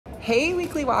Hey,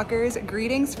 Weekly Walkers,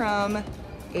 greetings from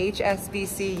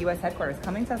HSBC US headquarters,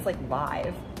 coming to us like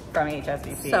live from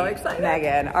HSBC. So excited.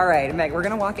 Meghan. All right, Meg, we're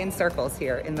gonna walk in circles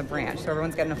here in the branch so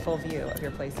everyone's getting a full view of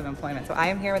your place of employment. So I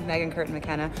am here with Meghan Curtin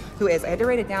McKenna, who is, I had to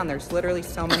write it down, there's literally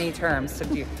so many terms to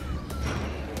do.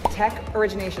 Tech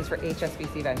Originations for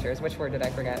HSBC Ventures. Which word did I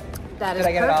forget? That is Did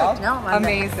I get perfect. it all? No, I'm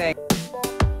amazing.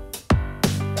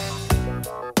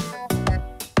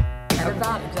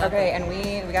 Okay, and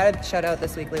we got to shout out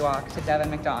this weekly walk to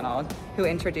Devin McDonald, who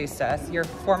introduced us, your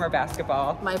former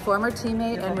basketball. My former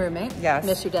teammate and roommate. Yes.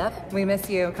 Miss you, Dev. We miss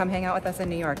you. Come hang out with us in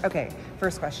New York. Okay,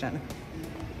 first question.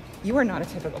 You are not a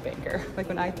typical banker. Like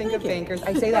when I think of bankers,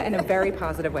 I say that in a very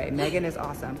positive way. Meghan is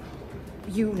awesome.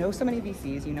 You know so many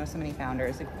VCs, you know so many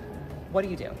founders. What do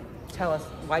you do? Tell us,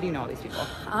 why do you know all these people?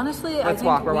 Honestly, I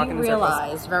think we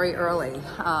realized very early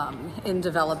in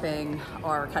developing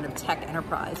our kind of tech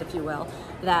enterprise, if you will,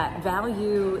 that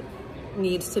value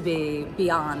needs to be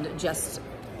beyond just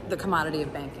the commodity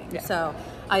of banking. Yeah. So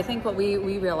I think what we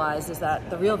realized is that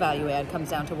the real value add comes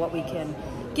down to what we can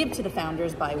give to the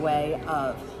founders by way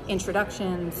of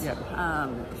introductions,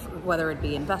 whether it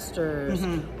be investors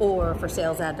or for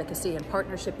sales advocacy and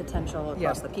partnership potential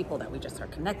across the people that we just are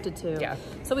connected to. Yeah.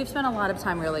 So we've spent a lot of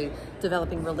time really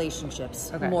developing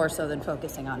relationships more so than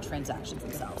focusing on transactions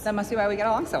themselves. That must be why we get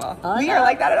along so well. We are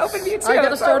like that at OpenView too. I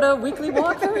gotta start a weekly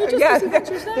walk for HSBC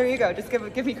Ventures. There you go. Just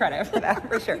give me credit for that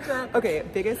for sure. Exactly. Okay,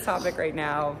 biggest topic right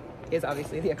now is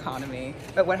obviously the economy,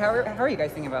 but how are you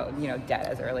guys thinking about debt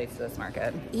as it relates to this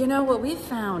market? What we've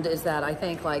found is that I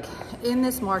think like in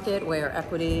this market where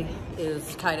equity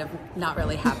is kind of not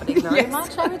really happening very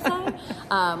much, I would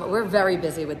say, we're very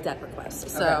busy with debt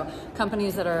requests. So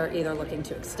companies that are either looking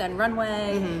to extend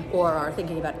runway or are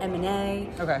thinking about M&A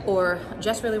or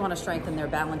just really want to strengthen their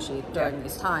balance sheet during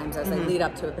these times as they lead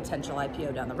up to a potential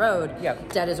IPO down the road,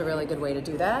 debt is a really good way to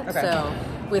do that. So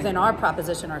within our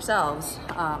proposition ourselves,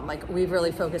 we've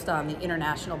really focused on the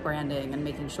international branding and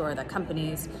making sure that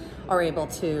companies are able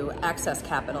to access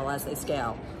capital as they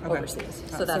scale overseas.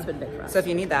 So that's been big for us. So if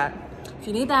you need that,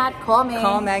 call me.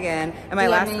 Call Meghan. And my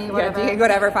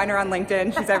whatever. Find her on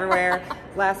LinkedIn. She's everywhere.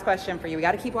 Last question for you. We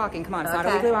got to keep walking. Come on, it's not a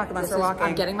weekly walk unless we're walking.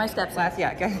 I'm getting my steps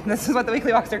in. This is what the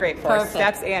weekly walks are great for.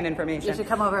 Steps and information. You should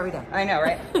come over every day. I know,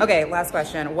 right? Okay, last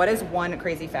question. What is one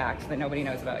crazy fact that nobody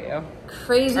knows about you?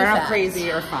 Crazy fact. Or not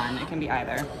crazy or fun. It can be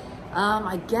either.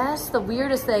 I guess the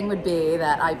weirdest thing would be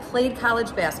that I played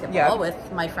college basketball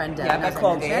with my friend Devin, as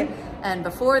I mentioned, and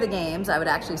before the games, I would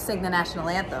actually sing the National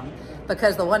Anthem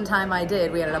because the one time I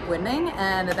did, we ended up winning,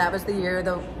 and that was the year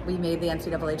that we made the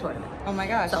NCAA tournament. Oh my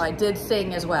gosh. So I did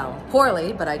sing as well.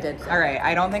 Poorly, but I did sing. All right,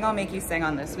 I don't think I'll make you sing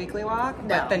on this weekly walk,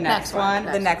 but the next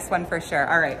one for sure.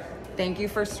 All right. Thank you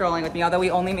for strolling with me, although we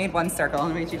only made one circle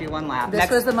and made you do one lap. This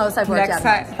was the most I've worked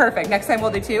out. Perfect. Next time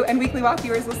we'll do two. And Weekly Walk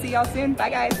viewers, we'll see y'all soon. Bye,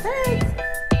 guys. Thanks.